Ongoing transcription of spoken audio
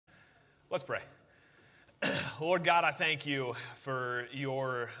Let's pray. Lord God, I thank you for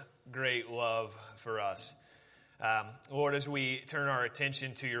your great love for us. Lord, as we turn our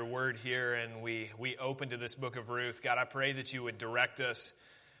attention to your word here and we open to this book of Ruth, God, I pray that you would direct us,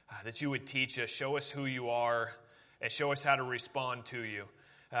 that you would teach us, show us who you are, and show us how to respond to you.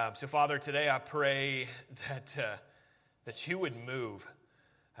 So, Father, today I pray that you would move.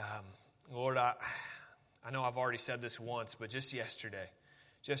 Lord, I know I've already said this once, but just yesterday,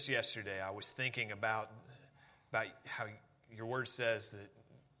 I was thinking about how your word says that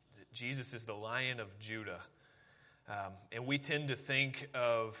Jesus is the Lion of Judah. And we tend to think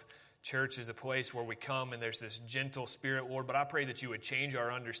of church as a place where we come and there's this gentle spirit, Lord, but I pray that you would change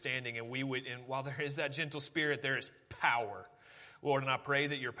our understanding and while there is that gentle spirit, there is power. Lord, and I pray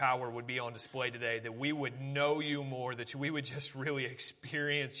that your power would be on display today, that we would know you more, that we would just really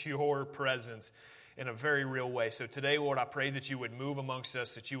experience your presence in a very real way. So today, Lord, I pray that you would move amongst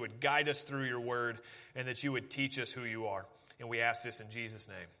us, that you would guide us through your word, and that you would teach us who you are. And we ask this in Jesus'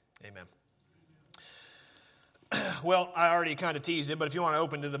 name. Amen. Well, I already kind of teased it, but if you want to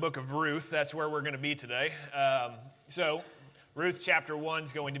open to the book of Ruth, that's where we're going to be today. So Ruth chapter 1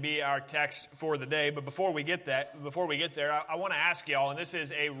 is going to be our text for the day. But before we get there, I want to ask y'all, and this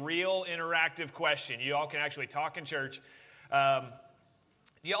is a real interactive question. You all can actually talk in church.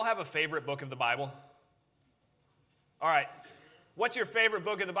 Do y'all have a favorite book of the Bible? All right. What's your favorite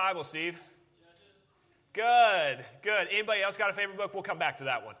book of the Bible, Steve? Judges. Good. Anybody else got a favorite book? We'll come back to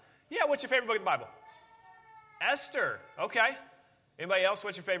that one. Yeah, what's your favorite book of the Bible? Esther. Okay. Anybody else?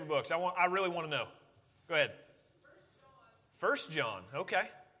 What's your favorite books? I really want to know. Go ahead. First John. Okay.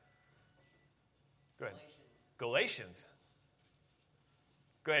 Go ahead. Galatians.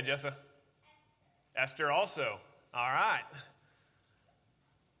 Go ahead, Jessa. Esther also. All right.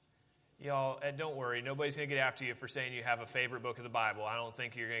 Y'all, don't worry. Nobody's going to get after you for saying you have a favorite book of the Bible. I don't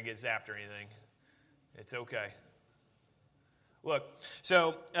think you're going to get zapped or anything. It's okay. Look,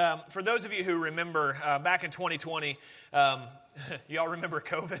 so for those of you who remember, back in 2020, y'all remember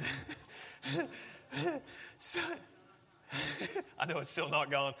COVID? I know it's still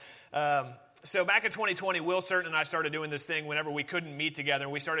not gone. So back in 2020, Will Certain and I started doing this thing whenever we couldn't meet together.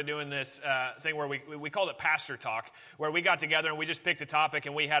 And we started doing this thing where we called it Pastor Talk, where we got together and we just picked a topic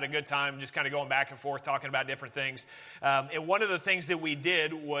and we had a good time just kind of going back and forth talking about different things. And one of the things that we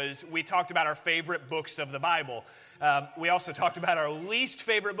did was we talked about our favorite books of the Bible. We also talked about our least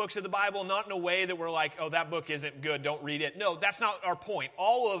favorite books of the Bible, not in a way that we're like, oh, that book isn't good, don't read it. No, that's not our point.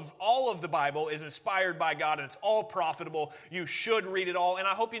 All of the Bible is inspired by God, and it's all profitable. You should read it all. And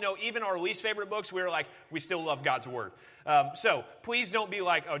I hope you know, even our least favorite books, we still love God's Word. So please don't be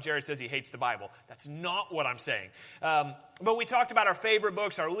like, oh, Jared says he hates the Bible. That's not what I'm saying. But we talked about our favorite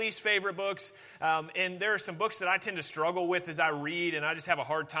books, our least favorite books, and there are some books that I tend to struggle with as I read, and I just have a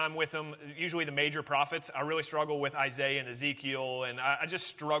hard time with them. Usually the major prophets, I really struggle with Isaiah and Ezekiel, and I just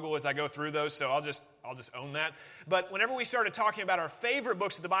struggle as I go through those, so I'll just own that. But whenever we started talking about our favorite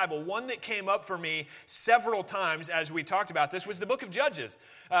books of the Bible, one that came up for me several times as we talked about this was the book of Judges.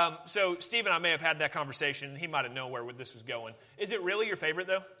 So Steve and I may have had that conversation. He might have known where this was going. Is it really your favorite,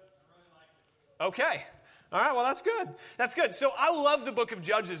 though? I really liked it. Okay. All right, well, that's good. That's good. So I love the book of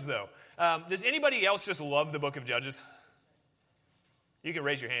Judges, though. Does anybody else just love the book of Judges? You can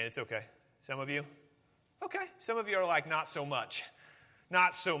raise your hand. It's okay. Some of you? Okay. Some of you are like, not so much.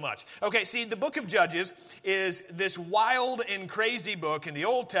 Not so much. Okay, see, the book of Judges is this wild and crazy book in the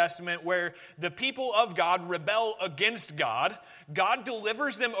Old Testament where the people of God rebel against God. God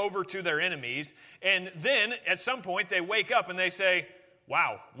delivers them over to their enemies. And then, at some point, they wake up and they say,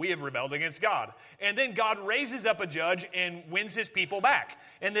 wow, we have rebelled against God. And then God raises up a judge and wins his people back.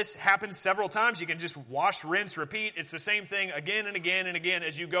 And this happens several times. You can just wash, rinse, repeat. It's the same thing again and again and again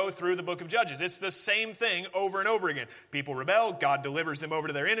as you go through the book of Judges. It's the same thing over and over again. People rebel. God delivers them over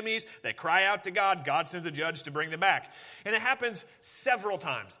to their enemies. They cry out to God. God sends a judge to bring them back. And it happens several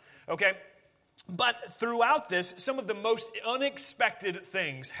times. Okay? But throughout this, some of the most unexpected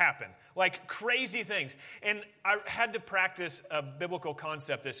things happen, like crazy things. And I had to practice a biblical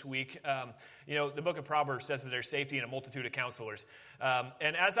concept this week. The book of Proverbs says that there's safety in a multitude of counselors.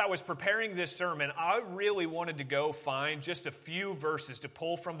 And as I was preparing this sermon, I really wanted to go find just a few verses to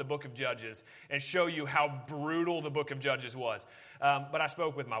pull from the book of Judges and show you how brutal the book of Judges was. But I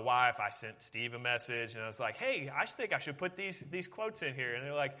spoke with my wife. I sent Steve a message, and I was like, hey, I think I should put these quotes in here. And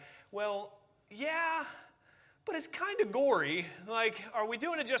they're like, well, yeah, but it's kind of gory. Like, are we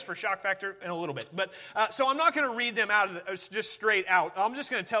doing it just for shock factor? In a little bit. But so I'm not going to read them out just straight out. I'm just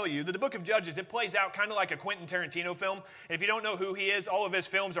going to tell you that the book of Judges, it plays out kind of like a Quentin Tarantino film. And if you don't know who he is, all of his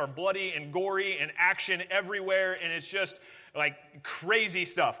films are bloody and gory and action everywhere. And it's just like crazy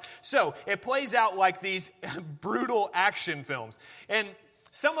stuff. So it plays out like these brutal action films. And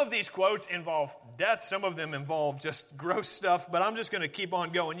some of these quotes involve death. Some of them involve just gross stuff. But I'm just going to keep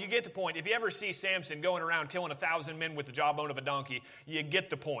on going. You get the point. If you ever see Samson going around killing 1,000 men with the jawbone of a donkey, you get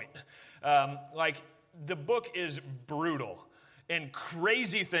the point. The book is brutal. And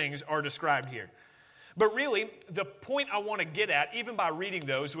crazy things are described here. But really, the point I want to get at, even by reading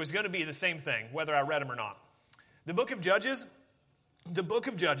those, was going to be the same thing, whether I read them or not. The book of Judges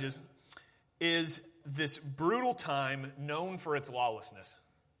is this brutal time known for its lawlessness.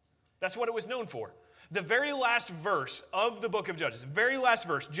 That's what it was known for. The very last verse of the book of Judges, very last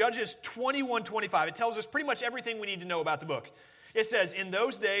verse, Judges 21:25, it tells us pretty much everything we need to know about the book. It says, in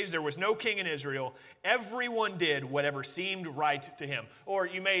those days there was no king in Israel. Everyone did whatever seemed right to him. Or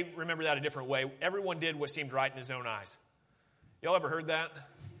you may remember that a different way. Everyone did what seemed right in his own eyes. Y'all ever heard that?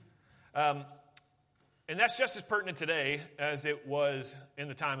 And that's just as pertinent today as it was in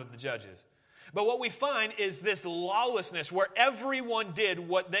the time of the Judges. But what we find is this lawlessness where everyone did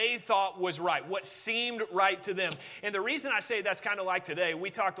what they thought was right, what seemed right to them. And the reason I say that's kind of like today,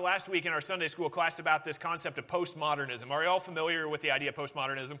 we talked last week in our Sunday school class about this concept of postmodernism. Are you all familiar with the idea of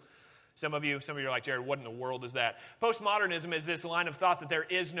postmodernism? Some of you are like, Jared, what in the world is that? Postmodernism is this line of thought that there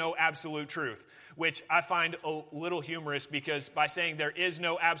is no absolute truth, which I find a little humorous because by saying there is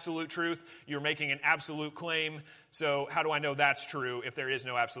no absolute truth, you're making an absolute claim. So how do I know that's true if there is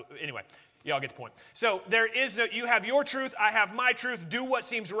no absolute? Anyway. Y'all get the point. So you have your truth, I have my truth. Do what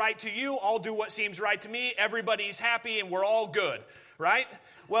seems right to you. I'll do what seems right to me. Everybody's happy and we're all good, right?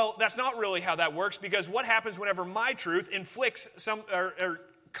 Well, that's not really how that works because what happens whenever my truth inflicts or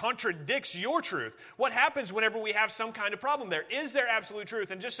contradicts your truth? What happens whenever we have some kind of problem there? Is there absolute truth?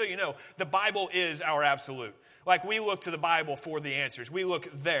 And just so you know, the Bible is our absolute. Like we look to the Bible for the answers. We look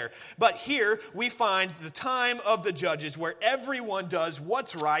there. But here we find the time of the Judges where everyone does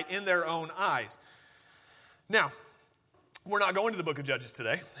what's right in their own eyes. Now, we're not going to the book of Judges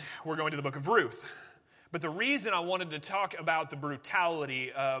today. We're going to the book of Ruth. But the reason I wanted to talk about the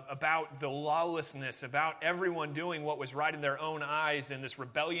brutality, about the lawlessness, about everyone doing what was right in their own eyes and this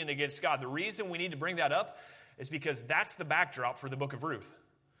rebellion against God, the reason we need to bring that up is because that's the backdrop for the book of Ruth.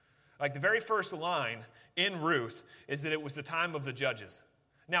 Like the very first line in Ruth is that it was the time of the Judges.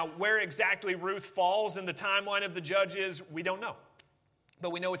 Now, where exactly Ruth falls in the timeline of the Judges, we don't know.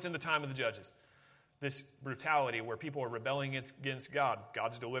 But we know it's in the time of the Judges. This brutality where people are rebelling against God.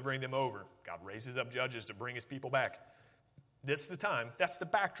 God's delivering them over. God raises up judges to bring his people back. This is the time. That's the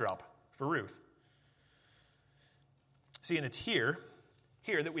backdrop for Ruth. See, and it's here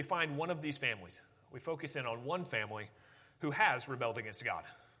that we find one of these families. We focus in on one family who has rebelled against God,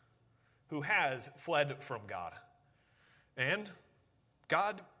 who has fled from God. And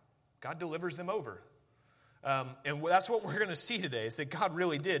God delivers them over. And that's what we're going to see today, is that God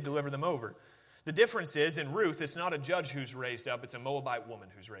really did deliver them over. The difference is, in Ruth, it's not a judge who's raised up, it's a Moabite woman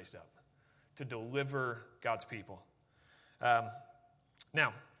who's raised up to deliver God's people.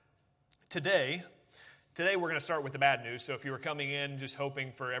 Now, today we're going to start with the bad news. So if you were coming in just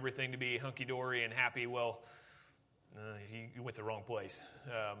hoping for everything to be hunky-dory and happy, well, you went to the wrong place.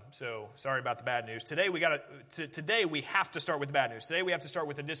 So sorry about the bad news. Today we have to start with the bad news. Today we have to start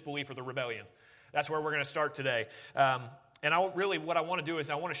with the disbelief or the rebellion. That's where we're going to start today. And what I want to do is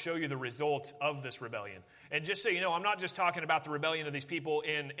I want to show you the results of this rebellion. And just so you know, I'm not just talking about the rebellion of these people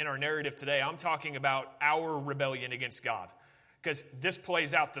in our narrative today. I'm talking about our rebellion against God. Because this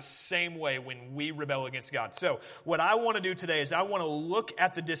plays out the same way when we rebel against God. So what I want to do today is I want to look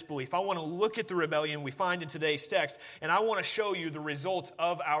at the disbelief. I want to look at the rebellion we find in today's text. And I want to show you the results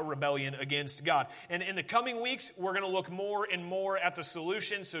of our rebellion against God. And in the coming weeks, we're going to look more and more at the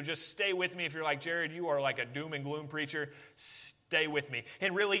solution. So just stay with me. If you're like, Jared, you are like a doom and gloom preacher, stay with me.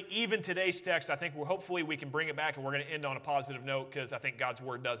 And really, even today's text, I think hopefully we can bring it back and we're going to end on a positive note because I think God's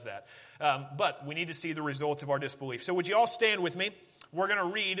word does that. But we need to see the results of our disbelief. So would you all stand with me? We're going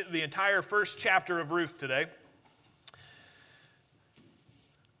to read the entire first chapter of Ruth today.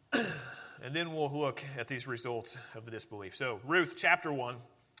 And then we'll look at these results of the disbelief. So Ruth chapter 1,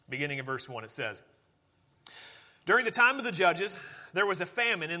 beginning in verse 1, it says, "During the time of the Judges, there was a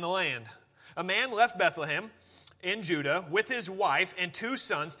famine in the land. A man left Bethlehem in Judah with his wife and 2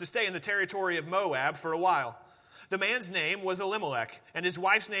 sons to stay in the territory of Moab for a while. The man's name was Elimelech, and his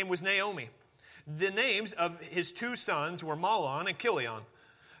wife's name was Naomi. The names of his 2 sons were Mahlon and Chilion.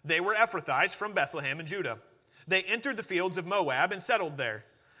 They were Ephrathites from Bethlehem in Judah. They entered the fields of Moab and settled there.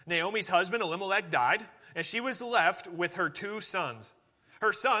 Naomi's husband Elimelech died, and she was left with her 2 sons.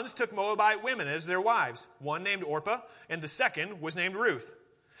 Her sons took Moabite women as their wives, one named Orpah, and the second was named Ruth.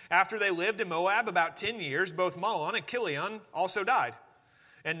 After they lived in Moab about 10 years, both Mahlon and Chilion also died.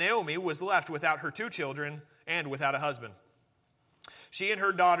 And Naomi was left without her 2 children and without a husband. She and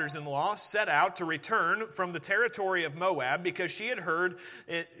her daughters-in-law set out to return from the territory of Moab because she had heard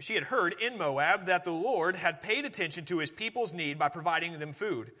in Moab that the Lord had paid attention to his people's need by providing them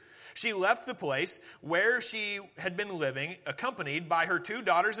food. She left the place where she had been living, accompanied by her 2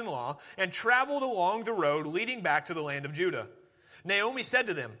 daughters-in-law, and traveled along the road leading back to the land of Judah. Naomi said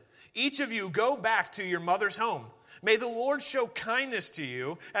to them, "Each of you go back to your mother's home. May the Lord show kindness to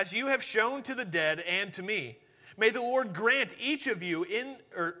you as you have shown to the dead and to me. May the Lord grant each of you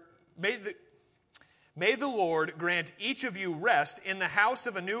May the Lord grant each of you rest in the house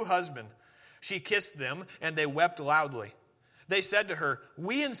of a new husband." She kissed them, and they wept loudly. They said to her,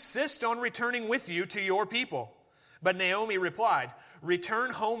 "We insist on returning with you to your people." But Naomi replied,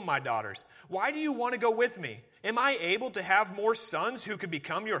 "Return home, my daughters. Why do you want to go with me? Am I able to have more sons who could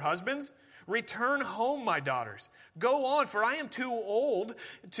become your husbands? Return home, my daughters. Go on, for I am too old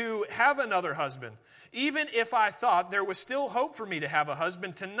to have another husband. Even if I thought there was still hope for me to have a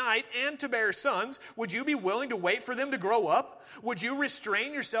husband tonight and to bear sons, would you be willing to wait for them to grow up? Would you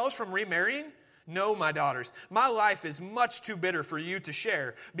restrain yourselves from remarrying? No, my daughters, my life is much too bitter for you to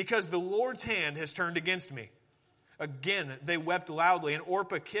share, because the Lord's hand has turned against me." Again, they wept loudly, and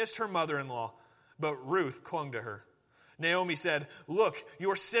Orpah kissed her mother-in-law, but Ruth clung to her. Naomi said, "Look,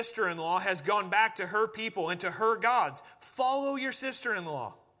 your sister-in-law has gone back to her people and to her gods. Follow your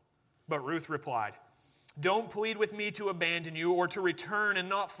sister-in-law." But Ruth replied, "Don't plead with me to abandon you or to return and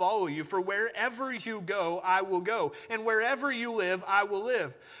not follow you, for wherever you go, I will go, and wherever you live, I will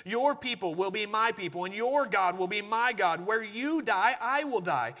live. Your people will be my people, and your God will be my God. Where you die, I will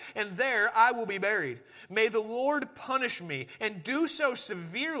die, and there I will be buried. May the Lord punish me, and do so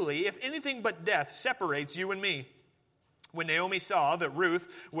severely, if anything but death separates you and me." When Naomi saw that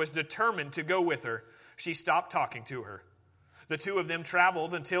Ruth was determined to go with her, she stopped talking to her. The 2 of them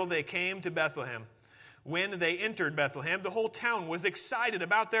traveled until they came to Bethlehem. When they entered Bethlehem, the whole town was excited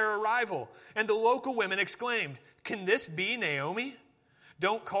about their arrival, and the local women exclaimed, "Can this be Naomi?"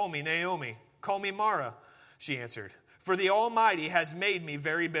 "Don't call me Naomi, call me Mara," she answered, "for the Almighty has made me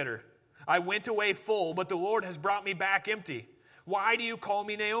very bitter. I went away full, but the Lord has brought me back empty. Why do you call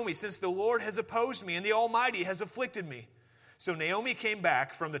me Naomi, since the Lord has opposed me and the Almighty has afflicted me?" So Naomi came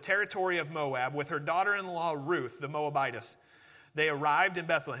back from the territory of Moab with her daughter-in-law Ruth the Moabitess. They arrived in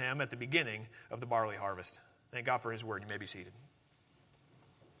Bethlehem at the beginning of the barley harvest. Thank God for his word. You may be seated.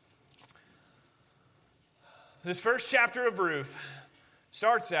 This first chapter of Ruth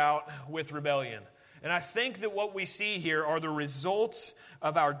starts out with rebellion. And I think that what we see here are the results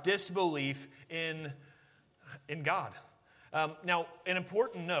of our disbelief in God. Now, an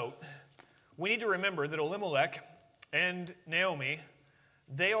important note, we need to remember that Elimelech and Naomi,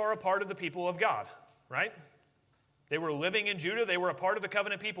 they are a part of the people of God, right? They were living in Judah. They were a part of the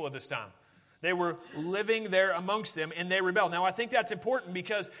covenant people at this time. They were living there amongst them, and they rebelled. Now, I think that's important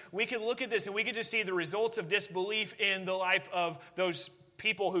because we can look at this and we can just see the results of disbelief in the life of those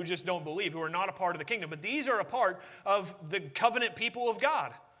people who just don't believe, who are not a part of the kingdom. But these are a part of the covenant people of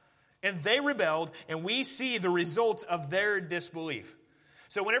God. And they rebelled, and we see the results of their disbelief.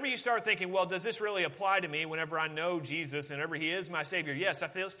 So whenever you start thinking, well, does this really apply to me whenever I know Jesus and whenever he is my Savior? Yes, I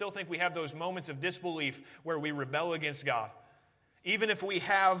still think we have those moments of disbelief where we rebel against God. Even if we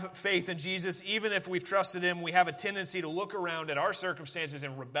have faith in Jesus, even if we've trusted him, we have a tendency to look around at our circumstances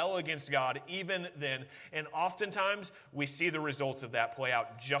and rebel against God even then. And oftentimes, we see the results of that play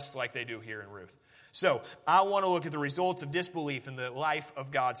out just like they do here in Ruth. So I want to look at the results of disbelief in the life of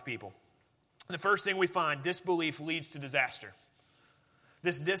God's people. The first thing we find, disbelief leads to disaster.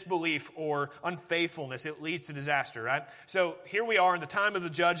 This disbelief or unfaithfulness, it leads to disaster, right? So here we are in the time of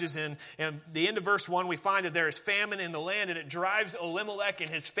the judges, and the end of verse 1, we find that there is famine in the land, and it drives Elimelech and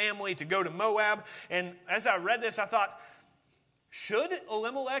his family to go to Moab. And as I read this, I thought, should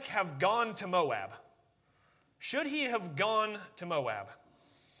Elimelech have gone to Moab? Should he have gone to Moab?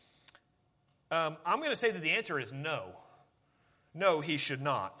 I'm going to say that the answer is no. No, he should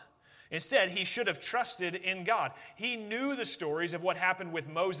not. Instead, he should have trusted in God. He knew the stories of what happened with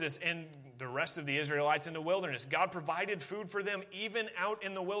Moses and the rest of the Israelites in the wilderness. God provided food for them even out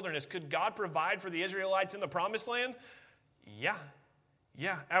in the wilderness. Could God provide for the Israelites in the promised land?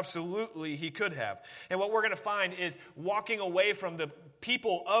 Yeah, absolutely he could have. And what we're going to find is walking away from the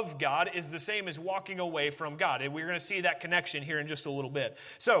people of God is the same as walking away from God. And we're going to see that connection here in just a little bit.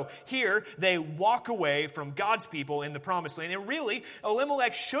 So here they walk away from God's people in the promised land. And really,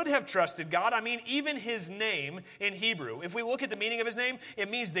 Elimelech should have trusted God. I mean, even his name in Hebrew, if we look at the meaning of his name, it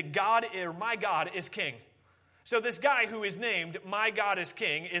means that God, or my God, is king. So this guy who is named, "My God is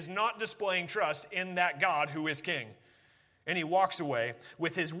King," is not displaying trust in that God who is King. And he walks away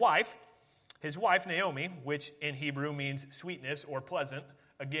with his wife Naomi, which in Hebrew means sweetness or pleasant.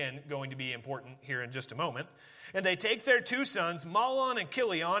 Again, going to be important here in just a moment. And they take their two sons, Mahlon and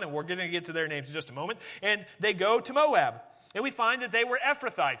Chilion, and we're going to get to their names in just a moment, and they go to Moab. And we find that they were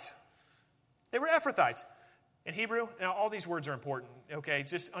Ephrathites. They were Ephrathites. In Hebrew, now all these words are important, okay?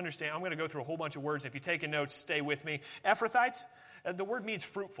 Just understand, I'm going to go through a whole bunch of words. If you're taking notes, stay with me. Ephrathites, the word means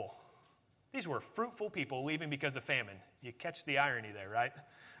fruitful. These were fruitful people leaving because of famine. You catch the irony there, right?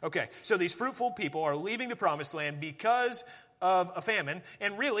 Okay, so these fruitful people are leaving the promised land because of a famine.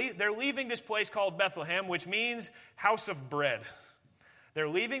 And really, they're leaving this place called Bethlehem, which means house of bread. They're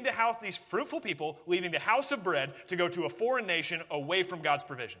leaving the house, these fruitful people, leaving the house of bread to go to a foreign nation away from God's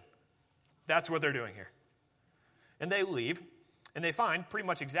provision. That's what they're doing here. And they leave, and they find pretty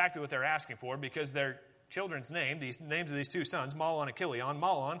much exactly what they're asking for because their children's name, these names of these two sons, Mahlon and Chilion.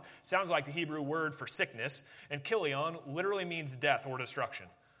 Mahlon sounds like the Hebrew word for sickness, and Chilion literally means death or destruction.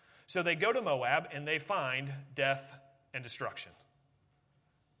 So they go to Moab, and they find death and destruction.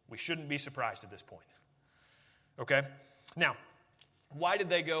 We shouldn't be surprised at this point. Okay? Now, why did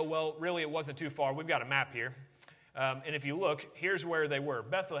they go? Well, really, it wasn't too far. We've got a map here. And if you look, here's where they were.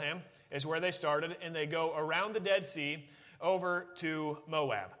 Bethlehem is where they started, and they go around the Dead Sea over to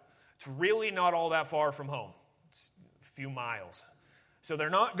Moab. It's really not all that far from home. It's a few miles. So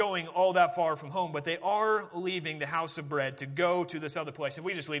they're not going all that far from home, but they are leaving the house of bread to go to this other place. If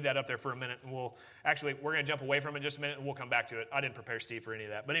we just leave that up there for a minute, and we're going to jump away from it in just a minute, and we'll come back to it. I didn't prepare Steve for any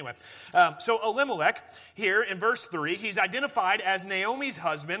of that. But anyway, so Elimelech here in verse 3, he's identified as Naomi's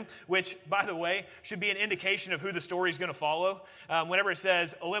husband, which, by the way, should be an indication of who the story is going to follow. Whenever it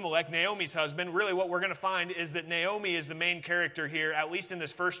says Elimelech, Naomi's husband, really what we're going to find is that Naomi is the main character here, at least in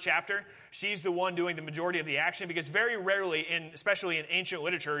this first chapter. She's the one doing the majority of the action, because very rarely, especially in ancient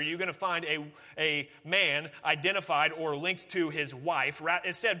literature, are you going to find a man identified or linked to his wife.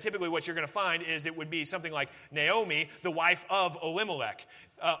 Instead, typically what you're going to find is it would be something like Naomi, the wife of Elimelech.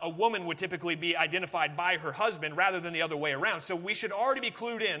 A woman would typically be identified by her husband rather than the other way around. So we should already be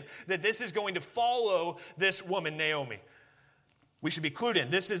clued in that this is going to follow this woman, Naomi. We should be clued in.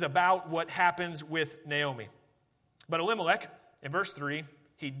 This is about what happens with Naomi. But Elimelech, in verse 3,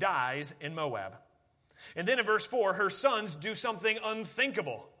 he dies in Moab. And then in verse 4, her sons do something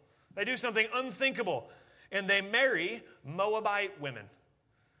unthinkable. They do something unthinkable. And they marry Moabite women.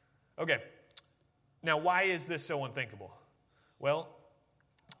 Okay, now why is this so unthinkable? Well,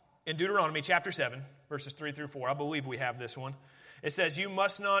 in Deuteronomy chapter 7, verses 3 through 4, I believe we have this one. It says, "You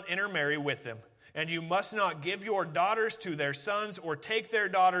must not intermarry with them. And you must not give your daughters to their sons or take their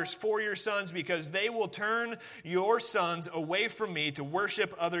daughters for your sons, because they will turn your sons away from me to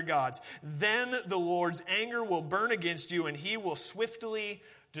worship other gods. Then the Lord's anger will burn against you, and he will swiftly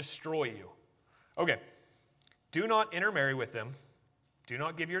destroy you." Okay, do not intermarry with them. Do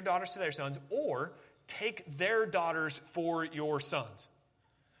not give your daughters to their sons or take their daughters for your sons.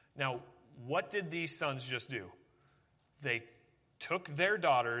 Now, what did these sons just do? They took their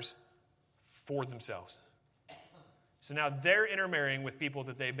daughters for themselves. So now they're intermarrying with people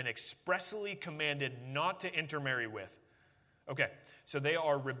that they've been expressly commanded not to intermarry with. Okay, so they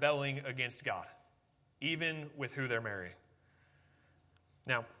are rebelling against God, even with who they're marrying.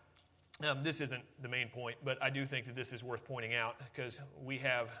 Now, this isn't the main point, but I do think that this is worth pointing out, because we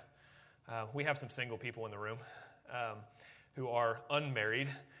have some single people in the room who are unmarried.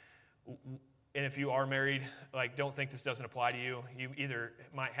 And if you are married, don't think this doesn't apply to you. You either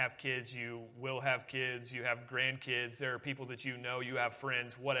might have kids, you will have kids, you have grandkids, there are people that you know, you have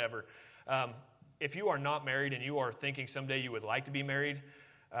friends, whatever. If you are not married and you are thinking someday you would like to be married,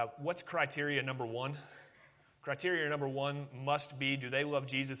 what's criteria number one? Criteria number one must be, do they love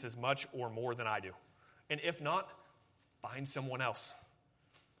Jesus as much or more than I do? And if not, find someone else.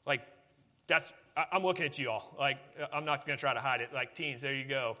 I'm looking at you all. I'm not going to try to hide it. Teens, there you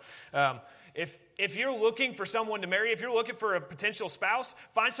go. If you're looking for someone to marry, if you're looking for a potential spouse,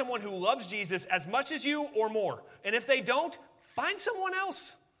 find someone who loves Jesus as much as you or more. And if they don't, find someone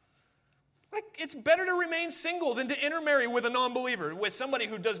else. It's better to remain single than to intermarry with a non-believer, with somebody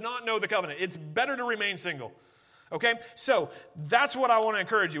who does not know the covenant. It's better to remain single. Okay? So that's what I want to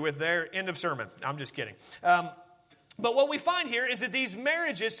encourage you with there. End of sermon. I'm just kidding. But what we find here is that these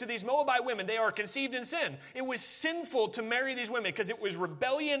marriages to these Moabite women, they are conceived in sin. It was sinful to marry these women because it was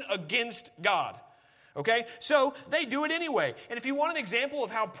rebellion against God. Okay? So they do it anyway. And if you want an example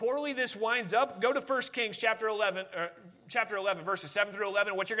of how poorly this winds up, go to 1 Kings chapter chapter 11, verses 7 through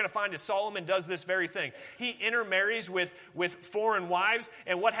 11, what you're going to find is Solomon does this very thing. He intermarries with foreign wives,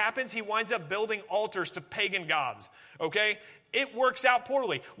 and what happens? He winds up building altars to pagan gods, okay? It works out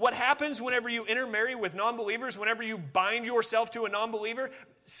poorly. What happens whenever you intermarry with non-believers, whenever you bind yourself to a non-believer?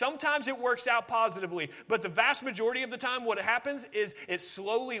 Sometimes it works out positively, but the vast majority of the time what happens is it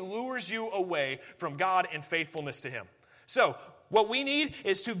slowly lures you away from God and faithfulness to Him. So, what we need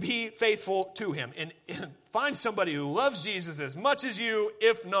is to be faithful to Him and find somebody who loves Jesus as much as you,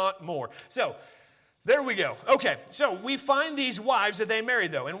 if not more. So, there we go. Okay, so we find these wives that they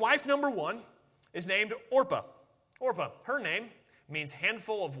married, though. And wife number 1 is named Orpah. Orpah, her name means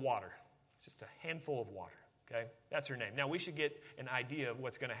handful of water. It's just a handful of water, okay? That's her name. Now, we should get an idea of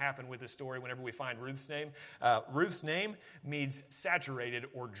what's going to happen with this story whenever we find Ruth's name. Ruth's name means saturated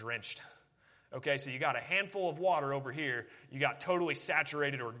or drenched. Okay, so you got a handful of water over here. You got totally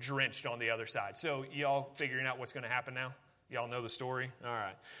saturated or drenched on the other side. So y'all figuring out what's going to happen now? Y'all know the story? All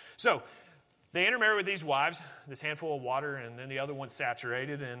right. So they intermarry with these wives, this handful of water, and then the other one's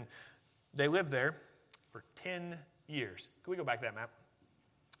saturated, and they live there for 10 years. Can we go back to that map?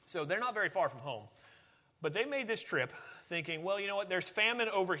 So they're not very far from home, but they made this trip thinking, well, you know what, there's famine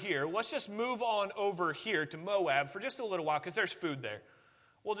over here. Let's just move on over here to Moab for just a little while because there's food there.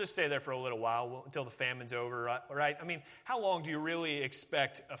 We'll just stay there for a little while until the famine's over, right? I mean, how long do you really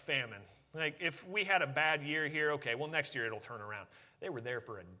expect a famine? Like, if we had a bad year here, okay, well, next year it'll turn around. They were there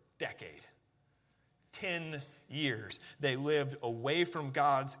for a decade. 10 years. They lived away from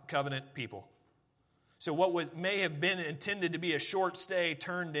God's covenant people. So what may have been intended to be a short stay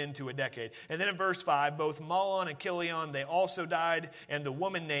turned into a decade. And then in verse 5, both Mahlon and Chilion, they also died, and the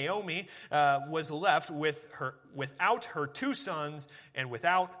woman Naomi was left without her 2 sons and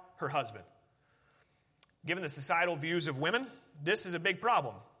without her husband. Given the societal views of women, this is a big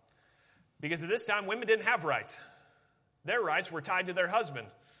problem. Because at this time, women didn't have rights. Their rights were tied to their husband.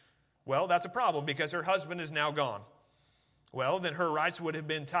 Well, that's a problem because her husband is now gone. Well, then her rights would have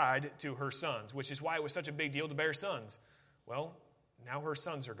been tied to her sons, which is why it was such a big deal to bear sons. Well, now her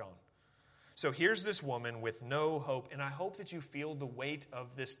sons are gone. So here's this woman with no hope, and I hope that you feel the weight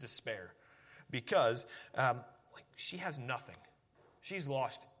of this despair because she has nothing. She's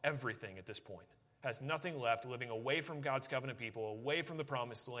lost everything at this point, has nothing left, living away from God's covenant people, away from the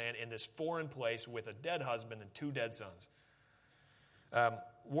promised land in this foreign place with a dead husband and 2 dead sons.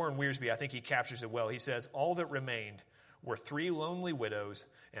 Warren Wiersbe, I think he captures it well. He says, all that remained were 3 lonely widows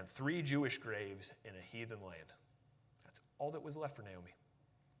and 3 Jewish graves in a heathen land. That's all that was left for Naomi.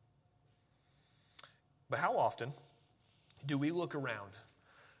 But how often do we look around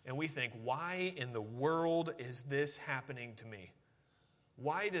and we think, why in the world is this happening to me?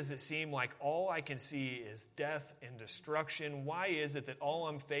 Why does it seem like all I can see is death and destruction? Why is it that all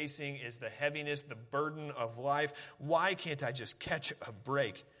I'm facing is the heaviness, the burden of life? Why can't I just catch a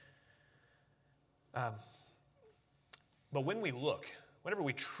break? But when we look, whenever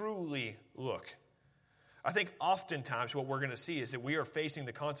we truly look, I think oftentimes what we're going to see is that we are facing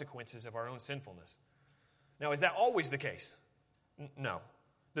the consequences of our own sinfulness. Now, is that always the case? No.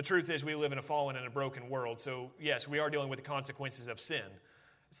 The truth is we live in a fallen and a broken world, so yes, we are dealing with the consequences of sin.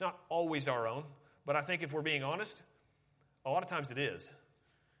 It's not always our own, but I think if we're being honest, a lot of times it is.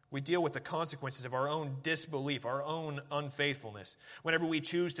 We deal with the consequences of our own disbelief, our own unfaithfulness. Whenever we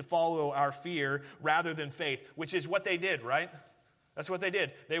choose to follow our fear rather than faith, which is what they did, right? That's what they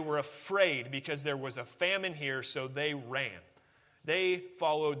did. They were afraid because there was a famine here, so they ran. They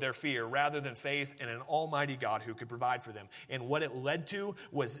followed their fear rather than faith in an almighty God who could provide for them. And what it led to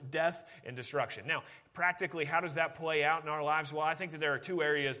was death and destruction. Now, practically, how does that play out in our lives? Well, I think that there are 2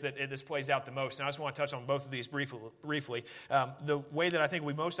 areas that this plays out the most. And I just want to touch on both of these briefly. The way that I think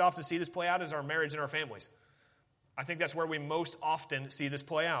we most often see this play out is our marriage and our families. I think that's where we most often see this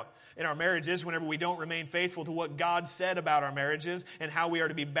play out. In our marriages, whenever we don't remain faithful to what God said about our marriages and how we are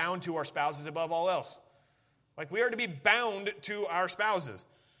to be bound to our spouses above all else. Like, we are to be bound to our spouses.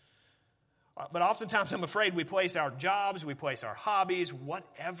 But oftentimes, I'm afraid we place our jobs, we place our hobbies,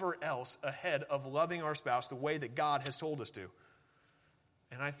 whatever else ahead of loving our spouse the way that God has told us to.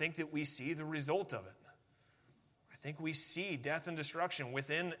 And I think that we see the result of it. I think we see death and destruction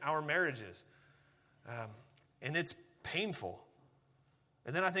within our marriages. And it's painful.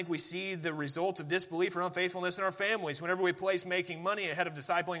 And then I think we see the result of disbelief or unfaithfulness in our families. Whenever we place making money ahead of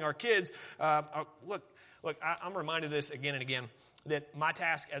discipling our kids, Look, I'm reminded of this again and again, that my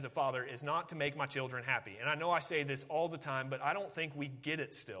task as a father is not to make my children happy. And I know I say this all the time, but I don't think we get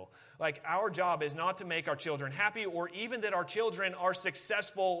it still. Like, our job is not to make our children happy or even that our children are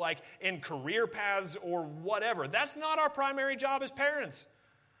successful, like, in career paths or whatever. That's not our primary job as parents.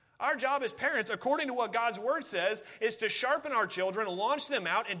 Our job as parents, according to what God's word says, is to sharpen our children, launch them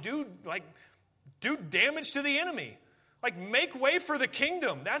out, and do damage to the enemy. Like, make way for the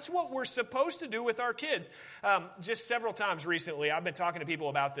kingdom. That's what we're supposed to do with our kids. Just several times recently, I've been talking to people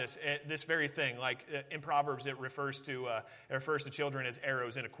about this very thing. Like, in Proverbs, it refers to children as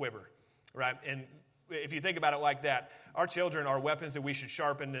arrows in a quiver, right? And if you think about it like that, our children are weapons that we should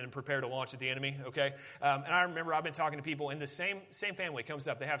sharpen and prepare to launch at the enemy, okay? And I remember I've been talking to people, and the same family comes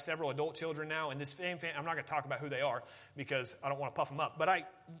up. They have several adult children now, and this same family, I'm not going to talk about who they are because I don't want to puff them up, but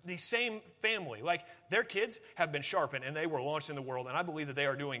the same family, like, their kids have been sharpened, and they were launched in the world, and I believe that they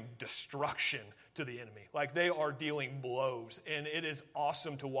are doing destruction to the enemy. Like, they are dealing blows, and it is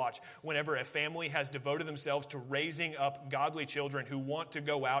awesome to watch whenever a family has devoted themselves to raising up godly children who want to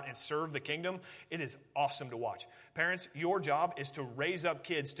go out and serve the kingdom. It is awesome to watch. Parents, your job is to raise up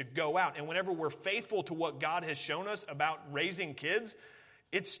kids to go out, and whenever we're faithful to what God has shown us about raising kids,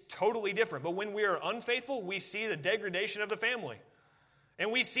 it's totally different. But when we are unfaithful, we see the degradation of the family,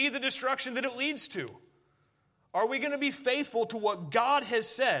 and we see the destruction that it leads to. Are we going to be faithful to what God has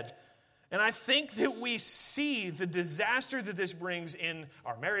said? And I think that we see the disaster that this brings in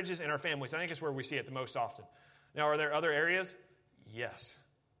our marriages and our families. I think it's where we see it the most often. Now, are there other areas? Yes,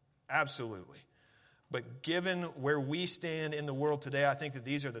 absolutely. But given where we stand in the world today, I think that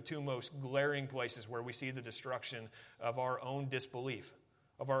these are the two most glaring places where we see the destruction of our own disbelief,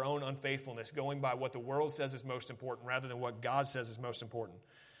 of our own unfaithfulness, going by what the world says is most important rather than what God says is most important.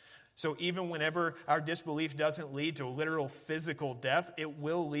 So even whenever our disbelief doesn't lead to literal physical death, it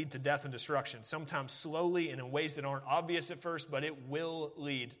will lead to death and destruction, sometimes slowly and in ways that aren't obvious at first, but it will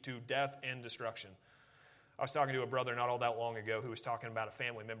lead to death and destruction. I was talking to a brother not all that long ago who was talking about a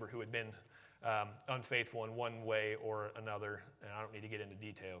family member who had been unfaithful in one way or another, and I don't need to get into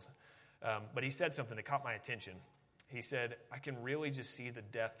details. But he said something that caught my attention. He said, I can really just see the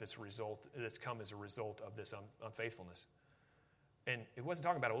death that's come as a result of this unfaithfulness. And it wasn't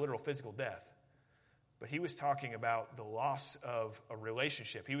talking about a literal physical death, but he was talking about the loss of a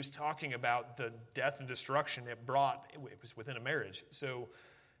relationship. He was talking about the death and destruction it brought. It was within a marriage. So,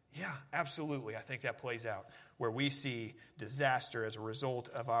 yeah, absolutely, I think that plays out where we see disaster as a result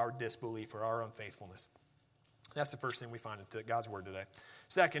of our disbelief or our unfaithfulness. That's the first thing we find in God's word today.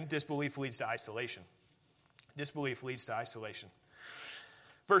 Second, disbelief leads to isolation. Disbelief leads to isolation.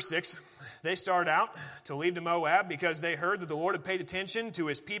 Verse 6, they start out to leave to Moab because they heard that the Lord had paid attention to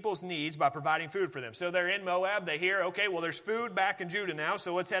his people's needs by providing food for them. So they're in Moab. They hear, okay, well, there's food back in Judah now,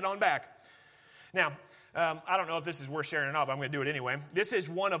 so let's head on back. Now, I don't know if this is worth sharing or not, but I'm going to do it anyway. This is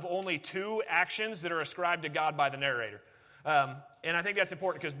one of only two actions that are ascribed to God by the narrator. And I think that's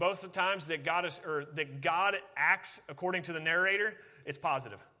important because both the times that God acts according to the narrator, it's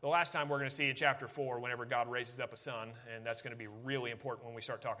positive. The last time we're going to see in chapter 4, whenever God raises up a son, and that's going to be really important when we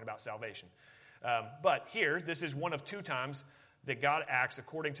start talking about salvation. But here, this is one of two times that God acts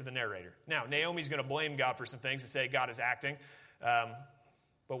according to the narrator. Now, Naomi's going to blame God for some things and say God is acting,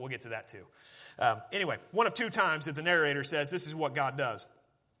 but we'll get to that too. Anyway, one of two times that the narrator says this is what God does.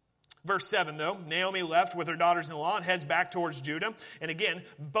 Verse 7, though, Naomi left with her daughters-in-law and heads back towards Judah. And again,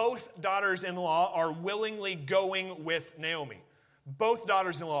 both daughters-in-law are willingly going with Naomi. Both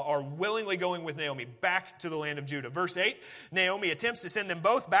daughters-in-law are willingly going with Naomi back to the land of Judah. Verse 8, Naomi attempts to send them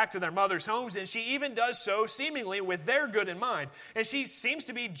both back to their mother's homes, and she even does so seemingly with their good in mind. And she seems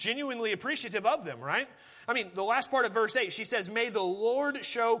to be genuinely appreciative of them, right? I mean, the last part of verse 8, she says, may the Lord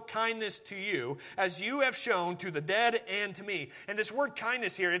show kindness to you as you have shown to the dead and to me. And this word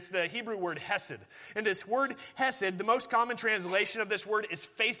kindness here, it's the Hebrew word hesed. And this word hesed, the most common translation of this word is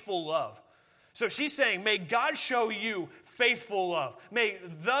faithful love. So she's saying, may God show you faithful love. May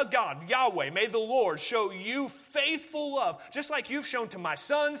the God, Yahweh, may the Lord show you faithful love. Just like you've shown to my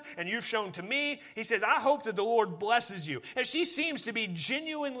sons and you've shown to me. He says, I hope that the Lord blesses you. And she seems to be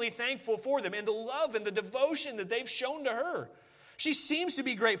genuinely thankful for them and the love and the devotion that they've shown to her. She seems to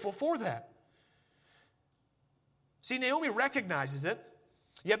be grateful for that. See, Naomi recognizes it,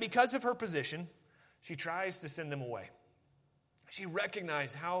 yet because of her position, she tries to send them away. She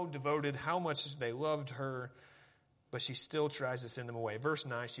recognized how devoted, how much they loved her, but she still tries to send them away. Verse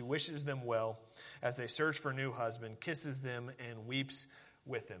 9, she wishes them well as they search for a new husband, kisses them, and weeps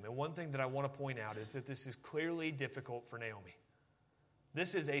with them. And one thing that I want to point out is that this is clearly difficult for Naomi.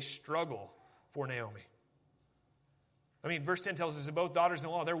 This is a struggle for Naomi. I mean, verse 10 tells us that both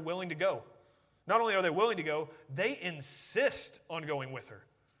daughters-in-law, they're willing to go. Not only are they willing to go, they insist on going with her.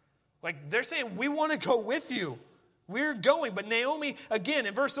 Like, they're saying, we want to go with you. We're going. But Naomi, again,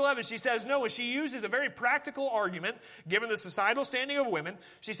 in verse 11, she says no, and she uses a very practical argument, given the societal standing of women.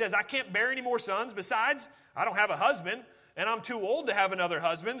 She says, I can't bear any more sons. Besides, I don't have a husband. and I'm too old to have another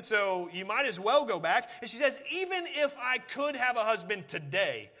husband, so you might as well go back. And she says, even if I could have a husband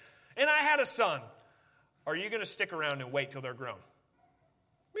today, and I had a son, are you going to stick around and wait till they're grown?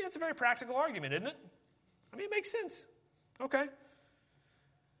 I mean, that's a very practical argument, isn't it? I mean, it makes sense. Okay.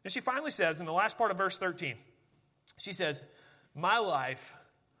 And she finally says in the last part of verse 13, she says, my life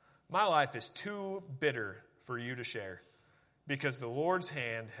is too bitter for you to share because the Lord's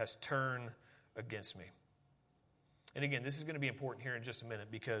hand has turned against me. And again, this is going to be important here in just a minute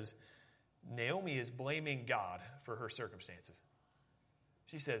because Naomi is blaming God for her circumstances.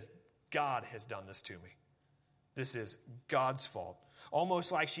 She says, God has done this to me. This is God's fault.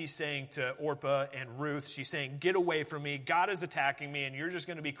 Almost like she's saying to Orpah and Ruth, she's saying, get away from me. God is attacking me and you're just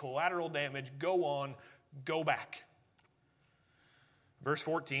going to be collateral damage. Go on, go back. Verse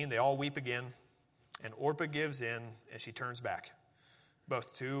 14, they all weep again, and Orpah gives in and she turns back,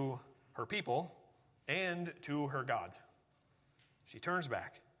 both to her people and to her gods. She turns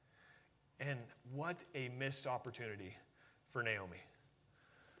back. And what a missed opportunity for Naomi.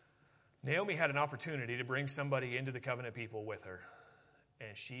 Naomi had an opportunity to bring somebody into the covenant people with her,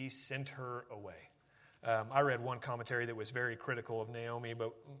 and she sent her away. I read one commentary that was very critical of Naomi,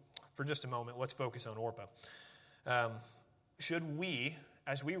 but for just a moment, let's focus on Orpah. Should we,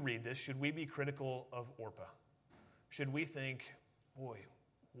 as we read this, should we be critical of Orpah? Should we think, boy,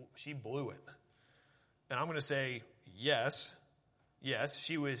 she blew it? And I'm going to say yes. Yes,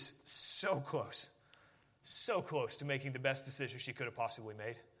 she was so close to making the best decision she could have possibly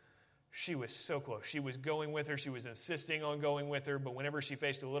made. She was so close. She was going with her. She was insisting on going with her. But whenever she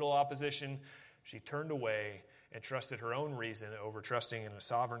faced a little opposition, she turned away and trusted her own reason over trusting in a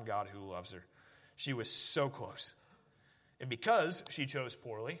sovereign God who loves her. She was so close. And because she chose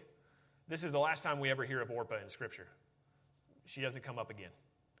poorly, this is the last time we ever hear of Orpah in Scripture. She doesn't come up again.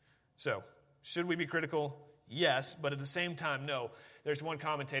 So, should we be critical? Yes, but at the same time, no. There's one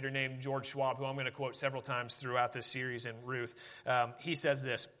commentator named George Schwab, who I'm going to quote several times throughout this series in Ruth. He says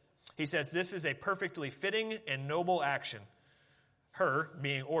this. He says, this is a perfectly fitting and noble action. Her,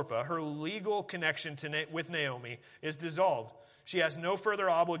 being Orpah, her legal connection with Naomi is dissolved. She has no further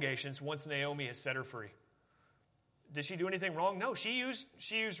obligations once Naomi has set her free. Did she do anything wrong? No, she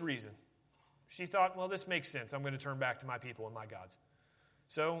used reason. She thought, well, this makes sense. I'm going to turn back to my people and my gods.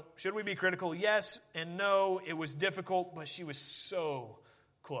 So, should we be critical? Yes and no. It was difficult, but she was so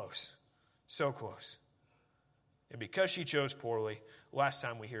close. So close. And because she chose poorly, last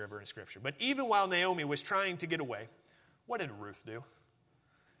time we hear of her in Scripture. But even while Naomi was trying to get away, what did Ruth do?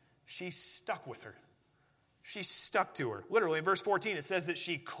 She stuck with her. She stuck to her. Literally, in verse 14, it says that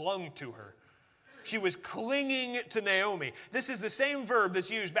she clung to her. She was clinging to Naomi. This is the same verb that's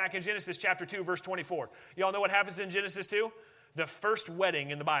used back in Genesis chapter 2, verse 24. Y'all know what happens in Genesis 2? The first wedding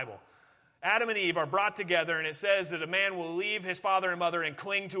in the Bible. Adam and Eve are brought together, and it says that a man will leave his father and mother and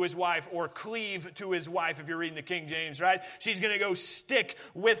cling to his wife, or cleave to his wife if you're reading the King James, right? She's going to go stick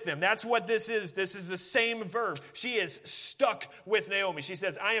with them. That's what this is. This is the same verb. She is stuck with Naomi. She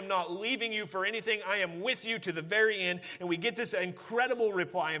says, I am not leaving you for anything. I am with you to the very end. And we get this incredible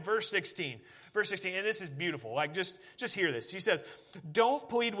reply in verse 16. Verse 16, and this is beautiful. Like, just hear this. She says, don't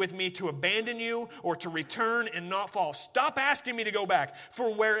plead with me to abandon you or to return and not fall. Stop asking me to go back.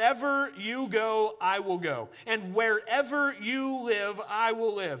 For wherever you go, I will go. And wherever you live, I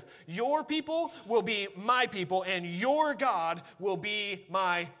will live. Your people will be my people, and your God will be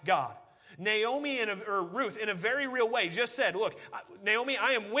my God. Naomi, or Ruth, in a very real way, just said, look, Naomi,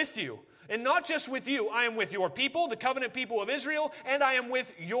 I am with you. And not just with you, I am with your people, the covenant people of Israel, and I am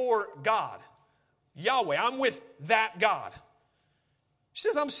with your God. Yahweh, I'm with that God. She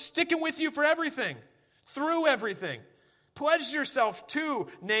says, I'm sticking with you for everything, through everything. Pledge yourself to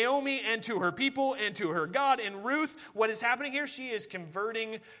Naomi and to her people and to her God. And Ruth, what is happening here? She is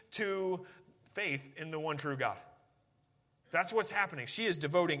converting to faith in the one true God. That's what's happening. She is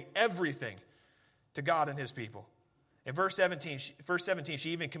devoting everything to God and his people. In verse 17, she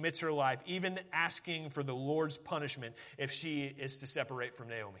even commits her life, even asking for the Lord's punishment if she is to separate from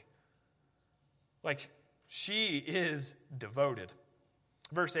Naomi. Like, she is devoted.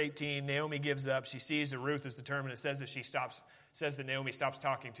 Verse 18, Naomi gives up. She sees that Ruth is determined. It says that Naomi stops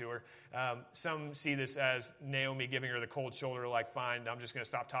talking to her. Some see this as Naomi giving her the cold shoulder, like, fine, I'm just going to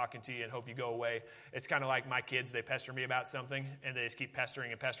stop talking to you and hope you go away. It's kind of like my kids, they pester me about something, and they just keep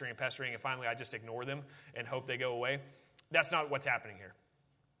pestering, and finally I just ignore them and hope they go away. That's not what's happening here.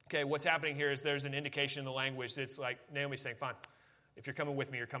 Okay, what's happening here is there's an indication in the language that's like Naomi's saying, fine, if you're coming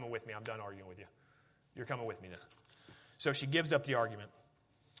with me, you're coming with me. I'm done arguing with you. You're coming with me now. So she gives up the argument.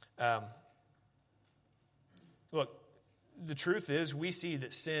 Look, the truth is we see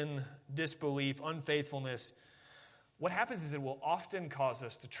that sin, disbelief, unfaithfulness what happens is it will often cause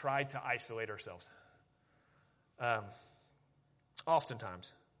us to try to isolate ourselves.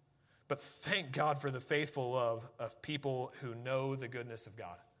 Oftentimes. But thank God for the faithful love of people who know the goodness of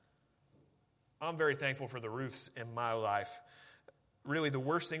God. I'm very thankful for the Ruths in my life. Really, the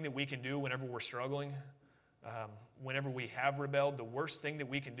worst thing that we can do whenever we're struggling, whenever we have rebelled, the worst thing that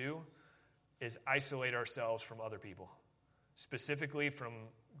we can do is isolate ourselves from other people, specifically from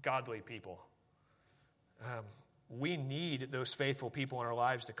godly people. We need those faithful people in our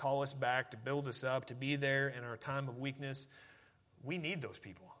lives to call us back, to build us up, to be there in our time of weakness. We need those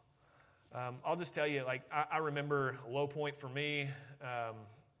people. I'll just tell you, I remember a low point for me.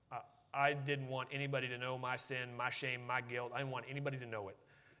 I didn't want anybody to know my sin, my shame, my guilt. I didn't want anybody to know it.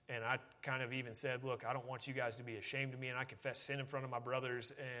 And I kind of even said, look, I don't want you guys to be ashamed of me. And I confessed sin in front of my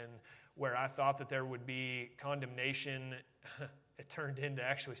brothers. And where I thought that there would be condemnation, it turned into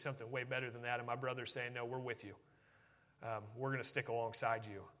actually something way better than that. And my brothers saying, no, we're with you. We're going to stick alongside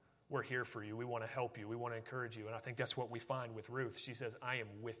you. We're here for you. We want to help you. We want to encourage you. And I think that's what we find with Ruth. She says, I am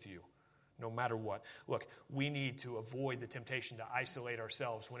with you. No matter what. Look, we need to avoid the temptation to isolate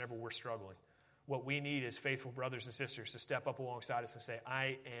ourselves whenever we're struggling. What we need is faithful brothers and sisters to step up alongside us and say,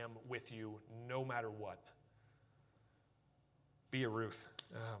 I am with you no matter what. Be a Ruth.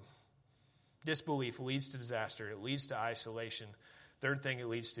 Disbelief leads to disaster. It leads to isolation. Third thing it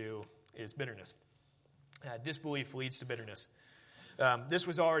leads to is bitterness. Disbelief leads to bitterness. This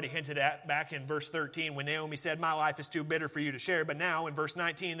was already hinted at back in verse 13 when Naomi said, my life is too bitter for you to share. But now in verse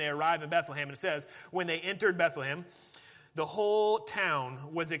 19, they arrive in Bethlehem, and it says, when they entered Bethlehem, the whole town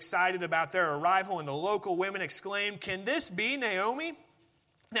was excited about their arrival, and the local women exclaimed, can this be Naomi?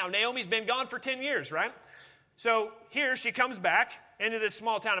 Now, Naomi's been gone for 10 years, right? So here she comes back into this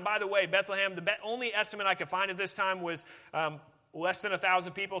small town. And by the way, Bethlehem, the only estimate I could find at this time was less than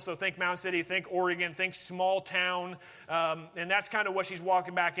 1,000 people, so think Mound City, think Oregon, think small town, and that's kind of what she's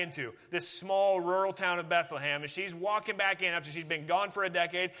walking back into, this small rural town of Bethlehem, and she's walking back in after she's been gone for a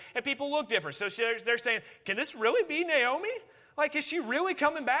decade, and people look different. So they're saying, can this really be Naomi? Like, is she really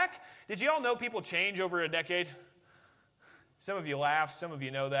coming back? Did you all know people change over a decade? Some of you laugh. Some of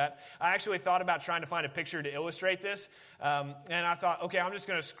you know that. I actually thought about trying to find a picture to illustrate this. And I thought, okay, I'm just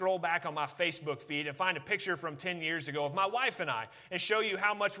going to scroll back on my Facebook feed and find a picture from 10 years ago of my wife and I and show you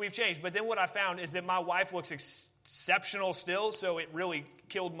how much we've changed. But then what I found is that my wife looks exceptional still, so it really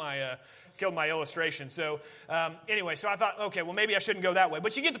killed my illustration. So anyway, so I thought, okay, well, maybe I shouldn't go that way.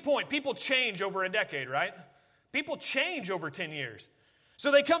 But you get the point. People change over a decade, right? People change over 10 years.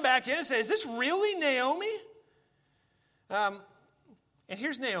 So they come back in and say, is this really Naomi? And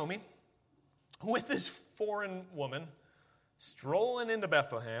here's Naomi with this foreign woman strolling into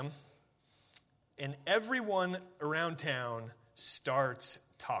Bethlehem, and everyone around town starts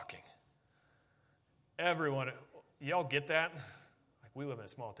talking. Everyone, y'all get that? Like, we live in a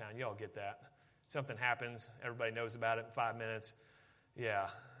small town, y'all get that. Something happens, everybody knows about it in 5 minutes. Yeah.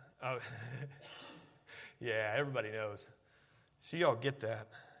 Oh, yeah, everybody knows. So y'all get that.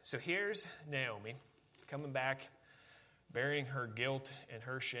 So here's Naomi coming back, bearing her guilt and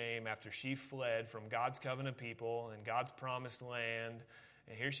her shame after she fled from God's covenant people and God's promised land.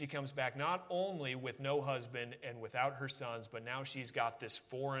 And here she comes back not only with no husband and without her sons, but now she's got this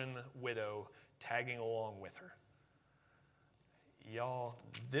foreign widow tagging along with her. Y'all,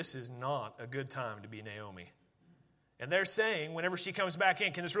 this is not a good time to be Naomi. And they're saying, whenever she comes back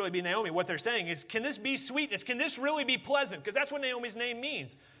in, can this really be Naomi? What they're saying is, can this be sweetness? Can this really be pleasant? Because that's what Naomi's name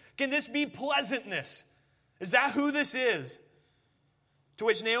means. Can this be pleasantness? Is that who this is? To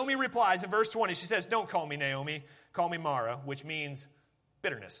which Naomi replies in verse 20, she says, don't call me Naomi, call me Mara, which means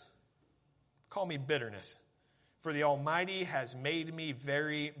bitterness. Call me bitterness. For the Almighty has made me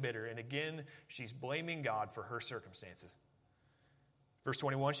very bitter. And again, she's blaming God for her circumstances. Verse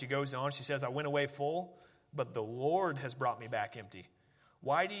 21, she goes on, she says, I went away full, but the Lord has brought me back empty.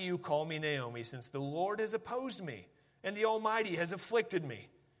 Why do you call me Naomi, since the Lord has opposed me, and the Almighty has afflicted me?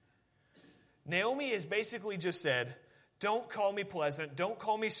 Naomi has basically just said, don't call me pleasant, don't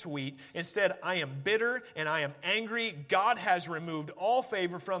call me sweet. Instead, I am bitter and I am angry. God has removed all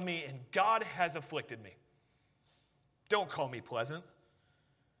favor from me and God has afflicted me. Don't call me pleasant.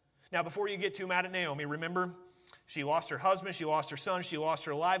 Now, before you get too mad at Naomi, remember, she lost her husband, she lost her son, she lost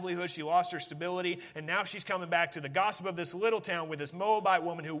her livelihood, she lost her stability, and now she's coming back to the gossip of this little town with this Moabite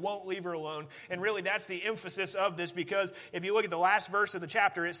woman who won't leave her alone. And really, that's the emphasis of this, because if you look at the last verse of the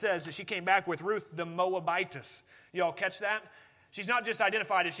chapter, it says that she came back with Ruth the Moabitess. Y'all catch that? She's not just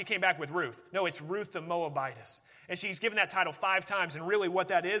identified as she came back with Ruth. No, it's Ruth the Moabitess. And she's given that title 5 times, and really what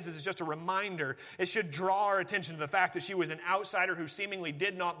that is just a reminder. It should draw our attention to the fact that she was an outsider who seemingly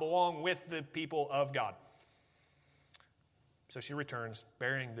did not belong with the people of God. So she returns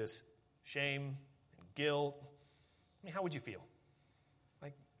bearing this shame and guilt. I mean, how would you feel?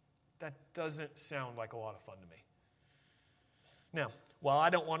 Like, that doesn't sound like a lot of fun to me. Now, while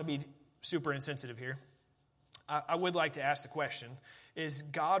I don't want to be super insensitive here, I would like to ask the question, is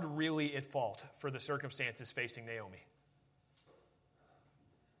God really at fault for the circumstances facing Naomi?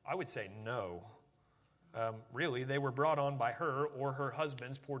 I would say no. Really, they were brought on by her or her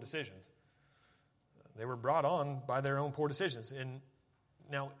husband's poor decisions. They were brought on by their own poor decisions. And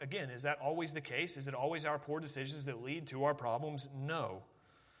now, again, is that always the case? Is it always our poor decisions that lead to our problems? No.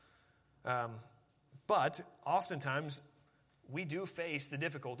 But oftentimes, we do face the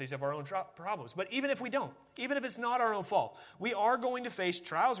difficulties of our own problems. But even if we don't, even if it's not our own fault, we are going to face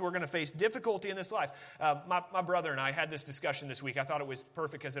trials. We're going to face difficulty in this life. My brother and I had this discussion this week. I thought it was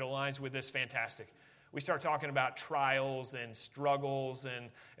perfect because it aligns with this fantastic. We start talking about trials and struggles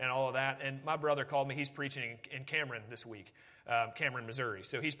and all of that. And my brother called me. He's preaching in Cameron this week, Cameron, Missouri.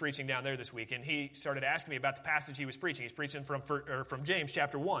 So he's preaching down there this week. And he started asking me about the passage he was preaching. He's preaching from James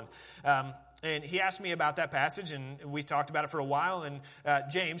chapter 1. And he asked me about that passage, and we talked about it for a while. And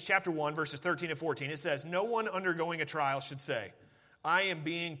James chapter 1, verses 13 and 14, it says, "No one undergoing a trial should say, 'I am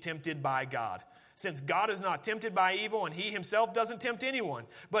being tempted by God.' Since God is not tempted by evil, and he himself doesn't tempt anyone.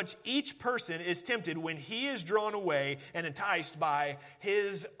 But each person is tempted when he is drawn away and enticed by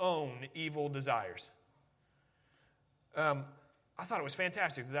his own evil desires." I thought it was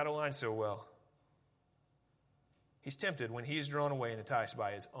fantastic that aligns so well. He's tempted when he is drawn away and enticed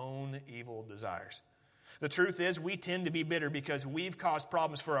by his own evil desires. The truth is, we tend to be bitter because we've caused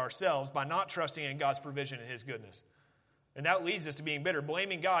problems for ourselves by not trusting in God's provision and his goodness. And that leads us to being bitter,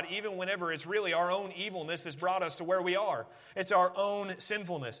 blaming God even whenever it's really our own evilness that's brought us to where we are. It's our own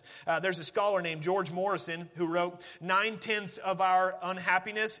sinfulness. There's a scholar named George Morrison who wrote, 9/10 of our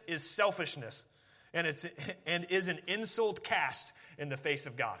unhappiness is selfishness, and is an insult cast in the face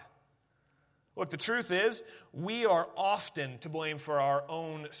of God. Look, the truth is, we are often to blame for our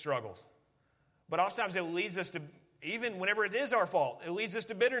own struggles. But oftentimes it leads us to, even whenever it is our fault, it leads us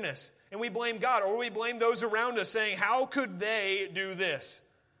to bitterness. And we blame God, or we blame those around us, saying, how could they do this?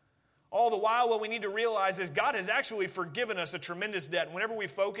 All the while, what we need to realize is God has actually forgiven us a tremendous debt. And whenever we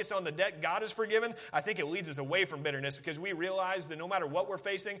focus on the debt God has forgiven, I think it leads us away from bitterness because we realize that no matter what we're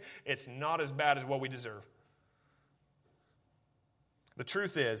facing, it's not as bad as what we deserve. The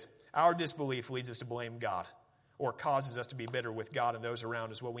truth is, our disbelief leads us to blame God, or causes us to be bitter with God and those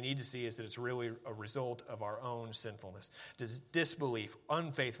around us. What we need to see is that it's really a result of our own sinfulness. Disbelief,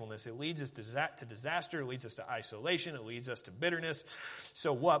 unfaithfulness, it leads us to disaster, it leads us to isolation, it leads us to bitterness.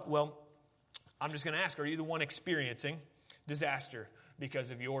 So what? Well, I'm just going to ask, are you the one experiencing disaster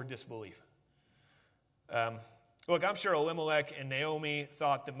because of your disbelief? Look, I'm sure Elimelech and Naomi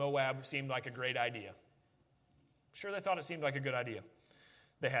thought that Moab seemed like a great idea. I'm sure they thought it seemed like a good idea.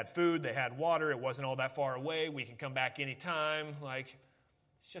 They had food, they had water, it wasn't all that far away, we can come back anytime. Like,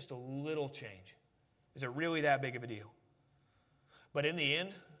 it's just a little change. Is it really that big of a deal? But in the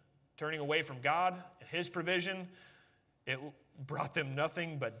end, turning away from God and his provision, it brought them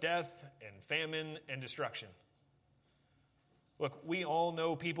nothing but death and famine and destruction. Look, we all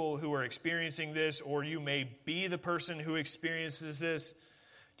know people who are experiencing this, or you may be the person who experiences this.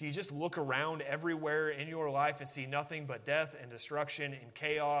 Do you just look around everywhere in your life and see nothing but death and destruction and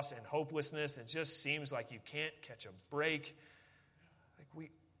chaos and hopelessness? It just seems like you can't catch a break. Like, we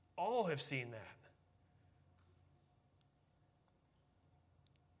all have seen that.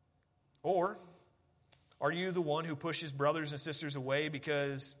 Or are you the one who pushes brothers and sisters away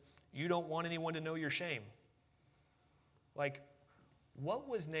because you don't want anyone to know your shame? Like, what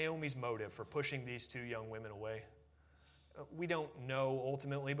was Naomi's motive for pushing these two young women away? We don't know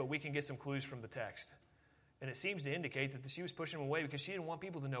ultimately, but we can get some clues from the text. And it seems to indicate that she was pushing them away because she didn't want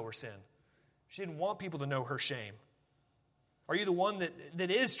people to know her sin. She didn't want people to know her shame. Are you the one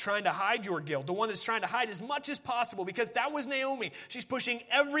that is trying to hide your guilt? The one that's trying to hide as much as possible? Because that was Naomi. She's pushing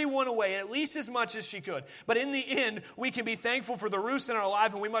everyone away at least as much as she could. But in the end, we can be thankful for the Ruths in our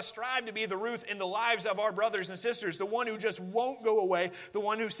life, and we must strive to be the Ruth in the lives of our brothers and sisters. The one who just won't go away. The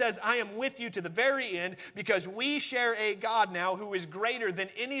one who says, I am with you to the very end, because we share a God now who is greater than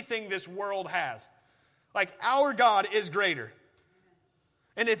anything this world has. Like, our God is greater.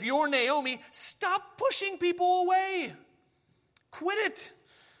 And if you're Naomi, stop pushing people away. Quit it.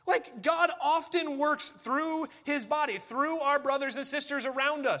 Like, God often works through his body, through our brothers and sisters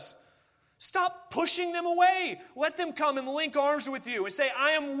around us. Stop pushing them away. Let them come and link arms with you and say,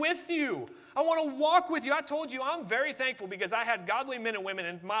 I am with you. I want to walk with you. I told you, I'm very thankful because I had godly men and women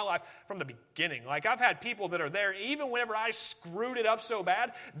in my life from the beginning. Like, I've had people that are there, even whenever I screwed it up so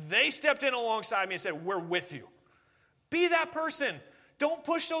bad, they stepped in alongside me and said, we're with you. Be that person. Don't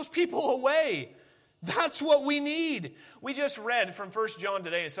push those people away. That's what we need. We just read from 1 John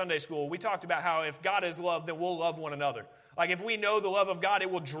today in Sunday school. We talked about how if God is love, then we'll love one another. Like if we know the love of God,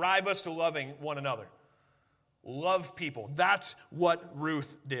 it will drive us to loving one another. Love people. That's what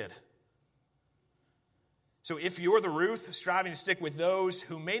Ruth did. So if you're the Ruth striving to stick with those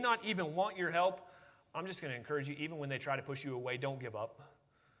who may not even want your help, I'm just going to encourage you, even when they try to push you away, don't give up.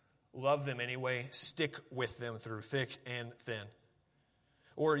 Love them anyway. Stick with them through thick and thin.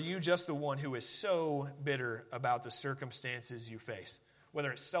 Or are you just the one who is so bitter about the circumstances you face,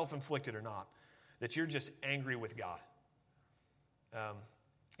 whether it's self-inflicted or not, that you're just angry with God? I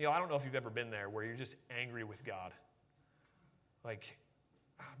don't know if you've ever been there where you're just angry with God. Like,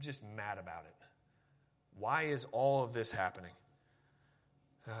 I'm just mad about it. Why is all of this happening?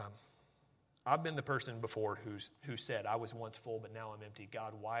 I've been the person before who said, I was once full, but now I'm empty.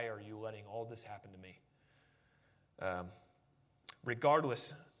 God, why are you letting all this happen to me?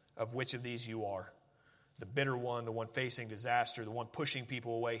 Regardless of which of these you are, the bitter one, the one facing disaster, the one pushing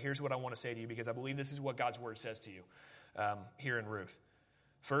people away, here's what I want to say to you, because I believe this is what God's word says to you here in Ruth.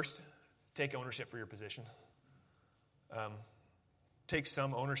 First, take ownership for your position. Take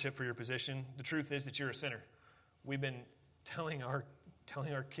some ownership for your position. The truth is that you're a sinner. We've been telling our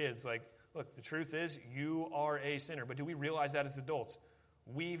kids, like, look, the truth is you are a sinner. But do we realize that as adults?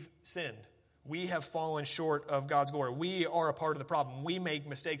 We've sinned. We have fallen short of God's glory. We are a part of the problem. We make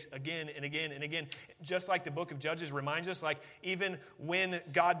mistakes again and again and again. Just like the book of Judges reminds us, like even when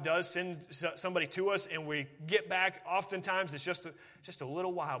God does send somebody to us and we get back, oftentimes it's just a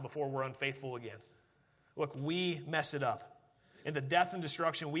little while before we're unfaithful again. Look, we mess it up. And the death and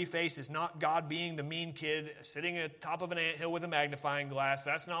destruction we face is not God being the mean kid sitting at the top of an anthill with a magnifying glass.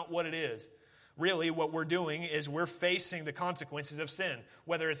 That's not what it is. Really, what we're doing is we're facing the consequences of sin,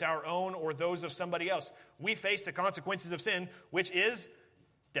 whether it's our own or those of somebody else. We face the consequences of sin, which is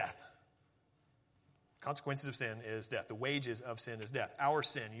death. Consequences of sin is death. The wages of sin is death. Our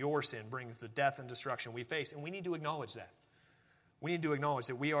sin, your sin, brings the death and destruction we face, and we need to acknowledge that. We need to acknowledge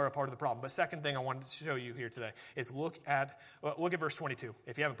that we are a part of the problem. But second thing I wanted to show you here today is look at verse 22.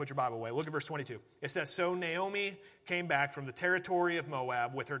 If you haven't put your Bible away, look at verse 22. It says, So Naomi came back from the territory of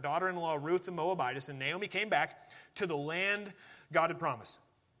Moab with her daughter-in-law Ruth the Moabitess, and Naomi came back to the land God had promised.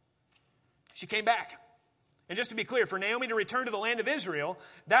 She came back. And just to be clear, for Naomi to return to the land of Israel,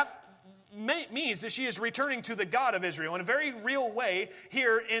 that means that she is returning to the God of Israel in a very real way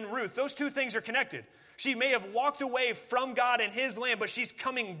here in Ruth. Those two things are connected. She may have walked away from God and his land, but she's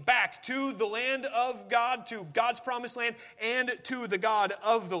coming back to the land of God, to God's promised land, and to the God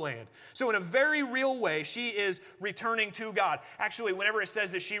of the land. So in a very real way, she is returning to God. Actually, whenever it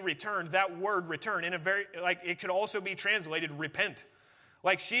says that she returned, that word return, it could also be translated repent.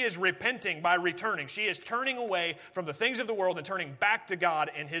 Like she is repenting by returning. She is turning away from the things of the world and turning back to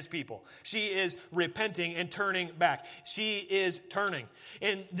God and his people. She is repenting and turning back. She is turning.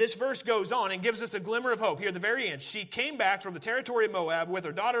 And this verse goes on and gives us a glimmer of hope here at the very end. She came back from the territory of Moab with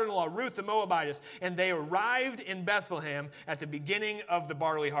her daughter-in-law Ruth the Moabitess, and they arrived in Bethlehem at the beginning of the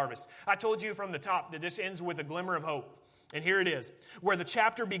barley harvest. I told you from the top that this ends with a glimmer of hope. And here it is. Where the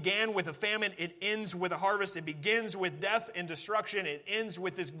chapter began with a famine, it ends with a harvest. It begins with death and destruction. It ends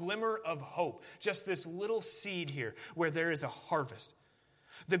with this glimmer of hope. Just this little seed here where there is a harvest.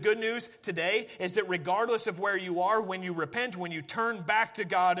 The good news today is that regardless of where you are, when you repent, when you turn back to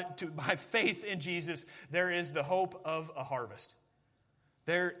God by faith in Jesus, there is the hope of a harvest.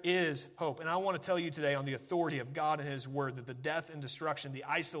 There is hope. And I want to tell you today on the authority of God and his word that the death and destruction, the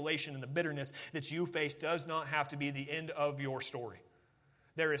isolation and the bitterness that you face does not have to be the end of your story.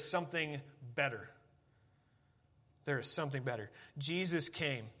 There is something better. There is something better. Jesus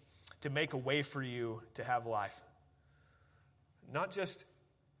came to make a way for you to have life. Not just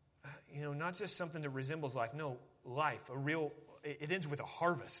something that resembles life. No, life, it ends with a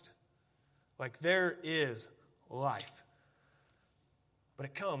harvest. Like there is life. But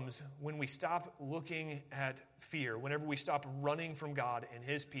it comes when we stop looking at fear, whenever we stop running from God and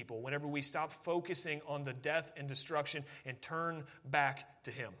his people, whenever we stop focusing on the death and destruction and turn back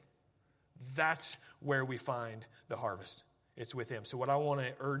to him. That's where we find the harvest. It's with him. So what I want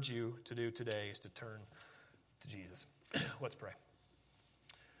to urge you to do today is to turn to Jesus. Let's pray.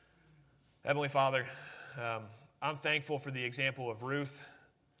 Heavenly Father, I'm thankful for the example of Ruth.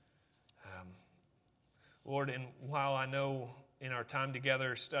 Lord, and while I know in our time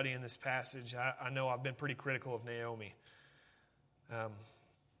together studying this passage, I know I've been pretty critical of Naomi.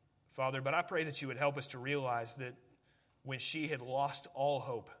 Father, but I pray that you would help us to realize that when she had lost all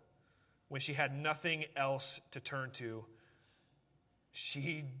hope, when she had nothing else to turn to,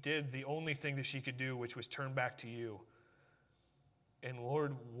 she did the only thing that she could do, which was turn back to you. And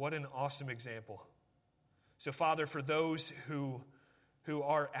Lord, what an awesome example. So Father, for those who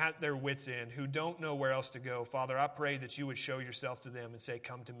are at their wits' end, who don't know where else to go, Father, I pray that you would show yourself to them and say,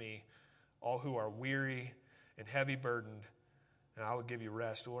 come to me, all who are weary and heavy burdened, and I will give you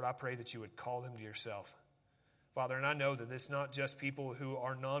rest. Lord, I pray that you would call them to yourself. Father, and I know that it's not just people who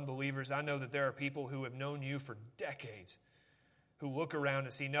are non-believers. I know that there are people who have known you for decades, who look around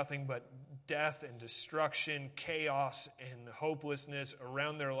and see nothing but death and destruction, chaos and hopelessness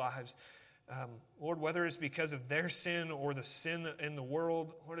around their lives. Lord, whether it's because of their sin or the sin in the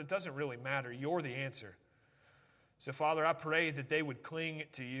world, Lord, it doesn't really matter. You're the answer. So, Father, I pray that they would cling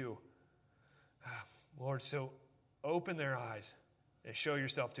to you. Lord, so open their eyes and show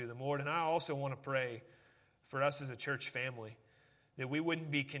yourself to them, Lord. And I also want to pray for us as a church family that we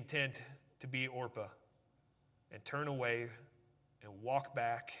wouldn't be content to be Orpah and turn away and walk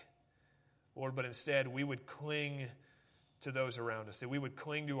back, Lord, but instead we would cling to those around us, that we would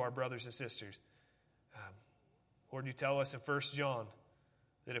cling to our brothers and sisters. Lord, you tell us in 1 John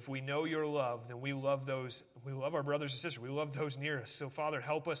that if we know your love, then we love our brothers and sisters. We love those near us. So, Father,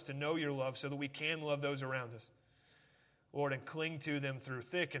 help us to know your love so that we can love those around us, Lord, and cling to them through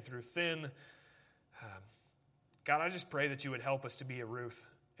thick and through thin. God, I just pray that you would help us to be a Ruth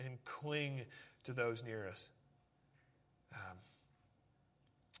and cling to those near us.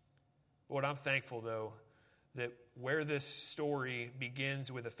 Lord, I'm thankful, though, that where this story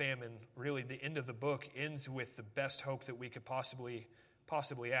begins with a famine, really the end of the book ends with the best hope that we could possibly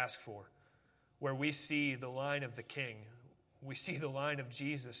ask for, where we see the line of the King. We see the line of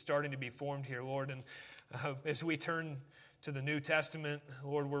Jesus starting to be formed here, Lord. And as we turn to the New Testament,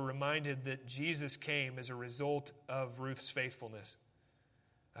 Lord, we're reminded that Jesus came as a result of Ruth's faithfulness.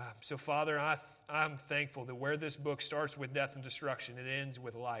 So, Father, I'm thankful that where this book starts with death and destruction, it ends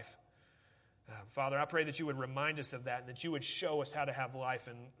with life. Father, I pray that you would remind us of that and that you would show us how to have life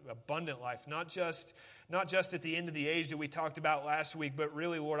and abundant life, not just at the end of the age that we talked about last week, but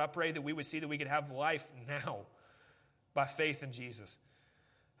really, Lord, I pray that we would see that we could have life now by faith in Jesus.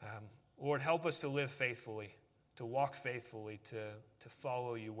 Lord, help us to live faithfully, to walk faithfully, to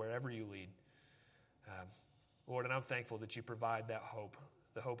follow you wherever you lead. Lord, and I'm thankful that you provide that hope,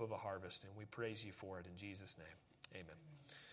 the hope of a harvest, and we praise you for it in Jesus' name. Amen.